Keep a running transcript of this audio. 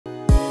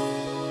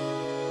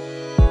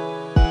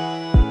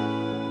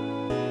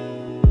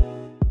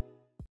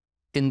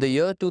In the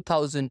year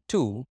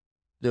 2002,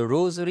 the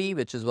Rosary,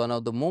 which is one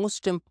of the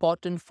most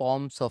important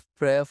forms of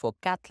prayer for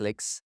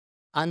Catholics,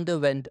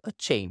 underwent a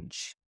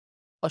change,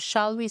 or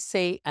shall we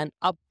say an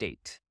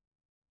update.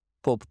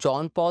 Pope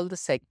John Paul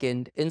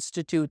II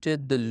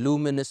instituted the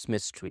Luminous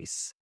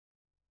Mysteries.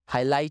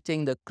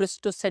 Highlighting the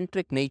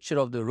Christocentric nature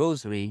of the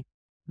Rosary,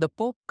 the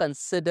Pope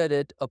considered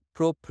it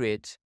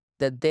appropriate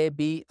that there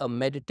be a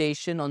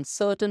meditation on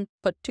certain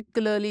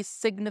particularly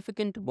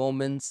significant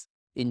moments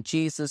in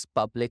Jesus'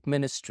 public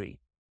ministry.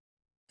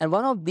 And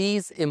one of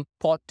these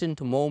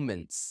important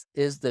moments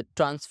is the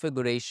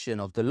Transfiguration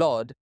of the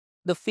Lord,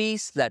 the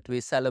feast that we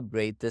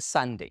celebrate this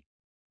Sunday.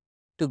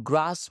 To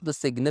grasp the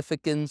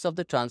significance of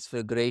the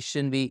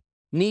Transfiguration, we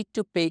need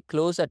to pay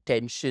close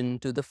attention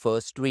to the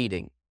first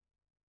reading.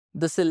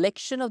 The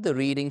selection of the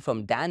reading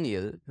from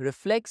Daniel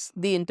reflects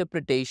the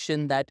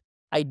interpretation that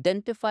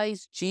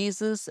identifies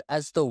Jesus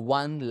as the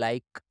one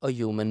like a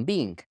human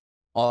being,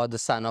 or the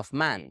Son of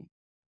Man.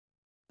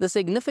 The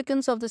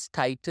significance of this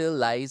title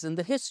lies in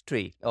the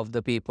history of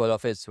the people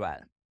of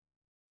Israel.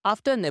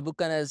 After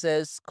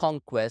Nebuchadnezzar's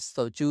conquest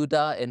of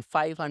Judah in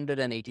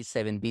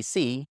 587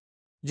 BC,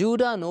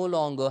 Judah no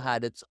longer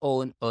had its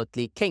own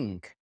earthly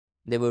king.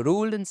 They were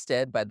ruled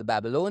instead by the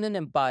Babylonian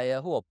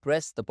Empire, who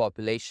oppressed the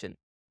population.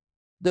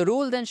 The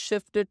rule then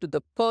shifted to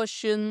the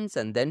Persians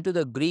and then to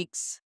the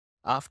Greeks.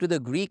 After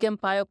the Greek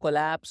Empire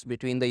collapsed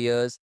between the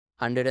years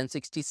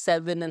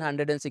 167 and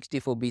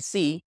 164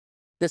 BC,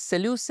 the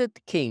Seleucid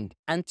king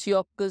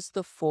Antiochus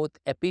IV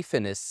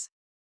Epiphanes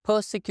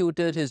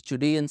persecuted his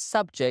Judean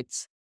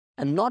subjects,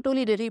 and not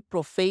only did he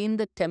profane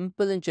the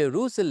temple in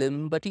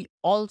Jerusalem, but he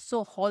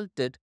also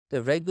halted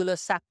the regular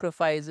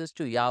sacrifices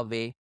to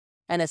Yahweh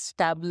and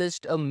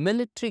established a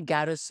military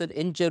garrison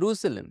in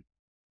Jerusalem.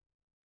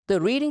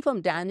 The reading from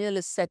Daniel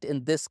is set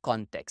in this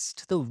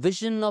context. The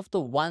vision of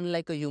the one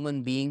like a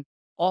human being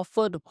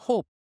offered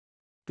hope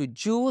to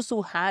Jews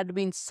who had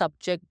been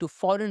subject to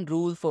foreign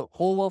rule for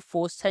over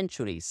 4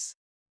 centuries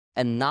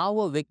and now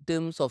were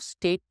victims of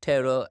state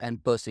terror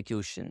and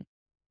persecution.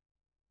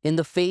 In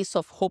the face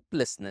of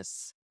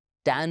hopelessness,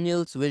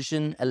 Daniel's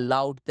vision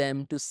allowed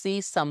them to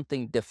see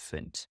something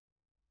different: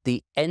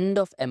 the end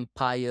of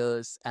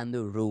empires and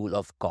the rule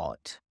of God.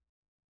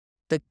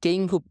 The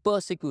king who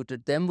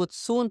persecuted them would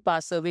soon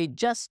pass away,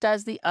 just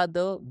as the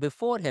other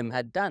before him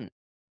had done.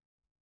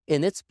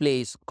 In its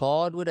place,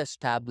 God would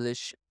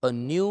establish a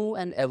new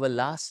and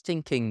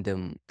everlasting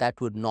kingdom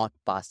that would not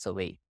pass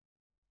away.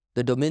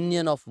 The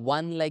dominion of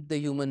one like the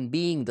human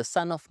being, the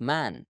Son of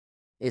Man,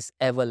 is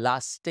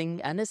everlasting,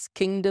 and his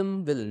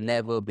kingdom will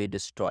never be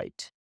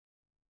destroyed.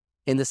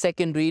 In the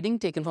second reading,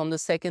 taken from the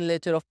second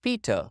letter of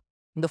Peter,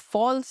 the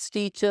false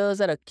teachers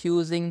are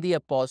accusing the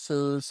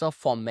apostles of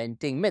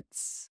fomenting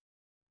myths.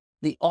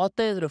 The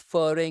author is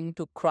referring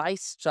to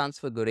Christ's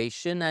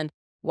transfiguration and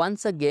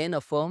once again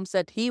affirms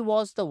that he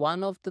was the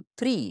one of the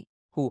 3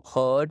 who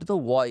heard the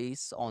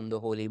voice on the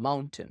holy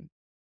mountain.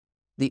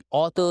 The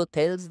author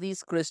tells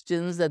these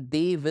Christians that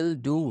they will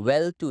do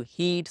well to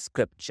heed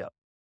Scripture.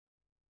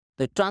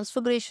 The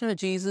Transfiguration of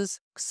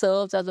Jesus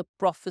serves as a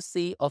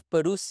prophecy of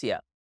parousia,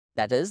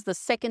 that is, the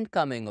second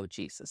coming of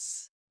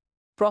Jesus.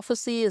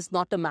 Prophecy is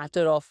not a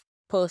matter of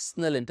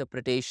personal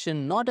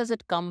interpretation, nor does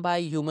it come by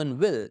human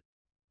will,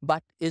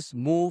 but is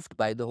moved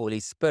by the Holy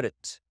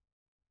Spirit.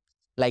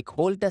 Like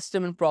Old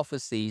Testament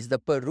prophecies, the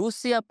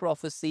parousia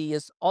prophecy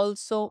is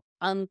also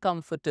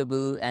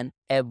uncomfortable and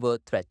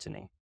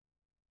ever-threatening.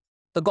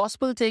 The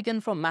Gospel taken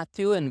from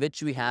Matthew, in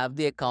which we have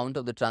the account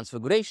of the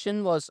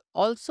Transfiguration, was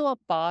also a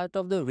part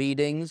of the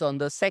readings on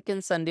the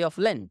second Sunday of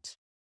Lent.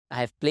 I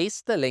have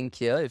placed the link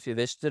here if you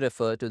wish to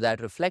refer to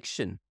that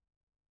reflection.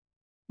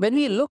 When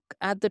we look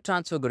at the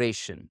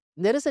Transfiguration,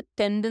 there is a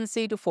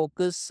tendency to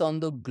focus on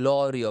the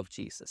glory of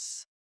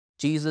Jesus.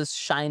 Jesus'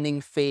 shining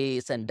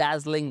face and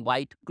dazzling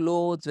white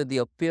clothes with the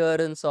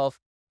appearance of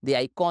the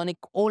iconic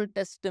Old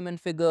Testament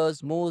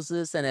figures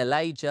Moses and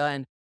Elijah,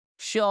 and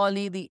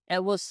surely the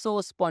ever so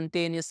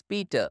spontaneous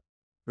Peter,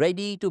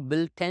 ready to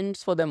build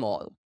tents for them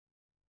all.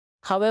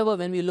 However,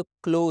 when we look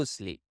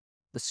closely,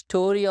 the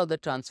story of the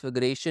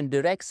Transfiguration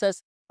directs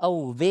us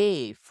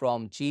away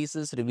from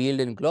Jesus revealed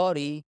in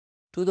glory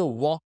to the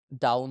walk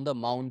down the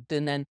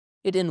mountain, and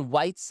it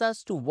invites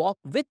us to walk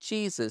with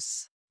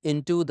Jesus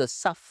into the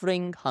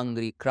suffering,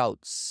 hungry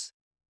crowds.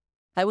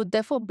 I would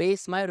therefore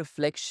base my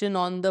reflection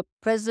on the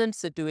present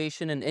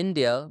situation in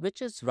India,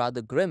 which is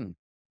rather grim.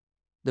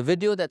 The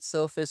video that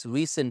surfaced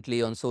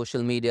recently on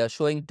social media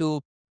showing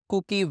 2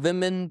 Kuki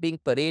women being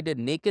paraded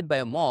naked by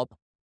a mob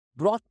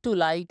brought to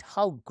light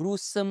how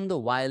gruesome the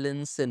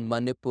violence in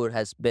Manipur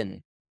has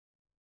been.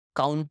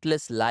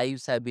 Countless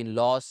lives have been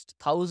lost.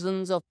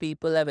 Thousands of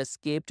people have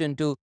escaped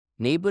into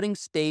neighboring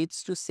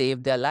states to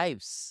save their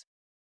lives.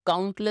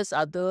 Countless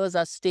others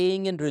are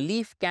staying in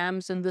relief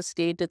camps in the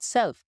state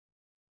itself.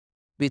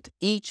 With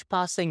each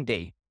passing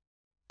day,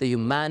 the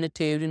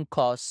humanitarian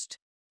cost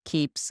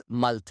keeps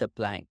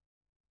multiplying.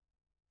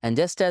 And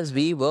just as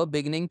we were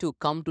beginning to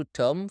come to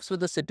terms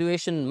with the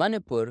situation in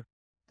Manipur,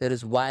 there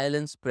is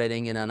violence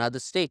spreading in another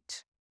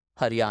state,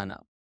 Haryana.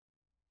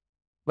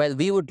 While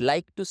we would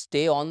like to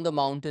stay on the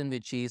mountain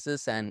with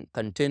Jesus and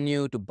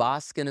continue to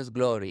bask in his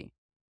glory,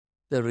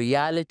 the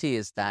reality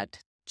is that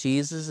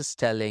Jesus is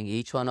telling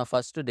each one of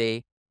us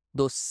today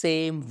those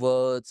same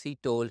words he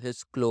told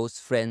his close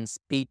friends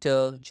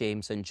Peter,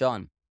 James, and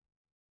John.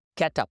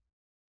 Get up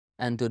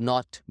and do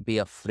not be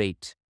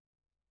afraid.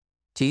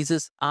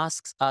 Jesus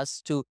asks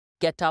us to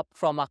get up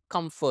from our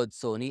comfort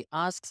zone. He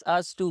asks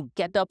us to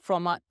get up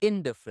from our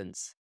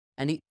indifference.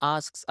 And he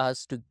asks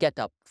us to get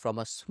up from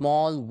a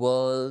small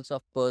world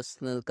of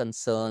personal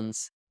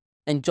concerns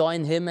and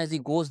join him as he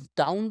goes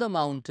down the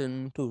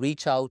mountain to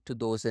reach out to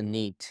those in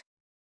need.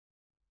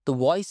 The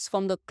voice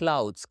from the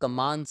clouds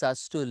commands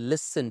us to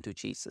listen to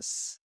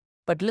Jesus.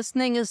 But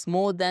listening is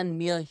more than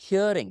mere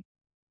hearing.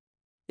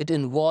 It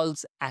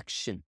involves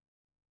action.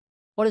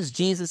 What is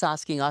Jesus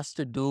asking us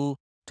to do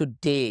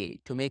today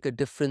to make a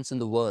difference in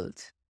the world?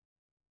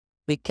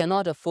 We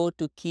cannot afford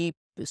to keep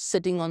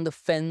sitting on the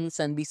fence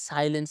and be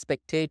silent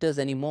spectators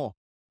anymore.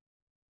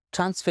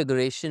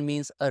 Transfiguration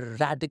means a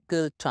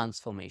radical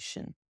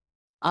transformation.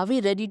 Are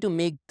we ready to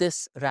make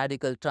this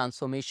radical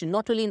transformation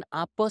not only in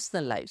our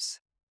personal lives,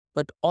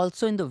 but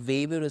also in the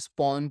way we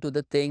respond to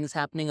the things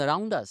happening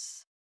around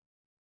us?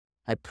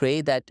 I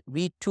pray that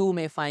we too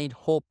may find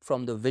hope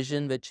from the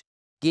vision which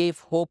gave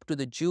hope to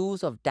the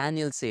Jews of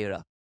Daniel's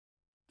era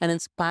and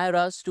inspire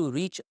us to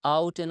reach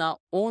out in our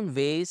own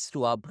ways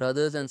to our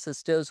brothers and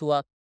sisters who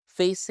are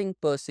facing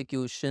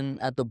persecution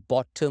at the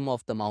bottom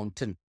of the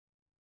mountain.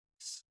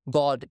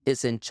 God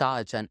is in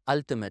charge, and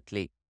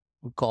ultimately,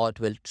 God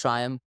will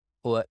triumph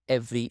over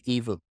every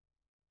evil.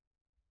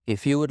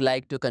 If you would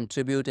like to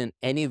contribute in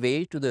any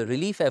way to the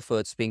relief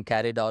efforts being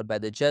carried out by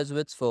the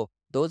Jesuits for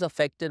those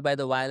affected by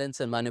the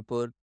violence in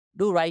Manipur,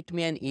 do write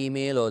me an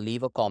email or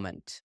leave a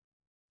comment.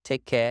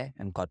 Take care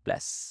and God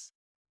bless.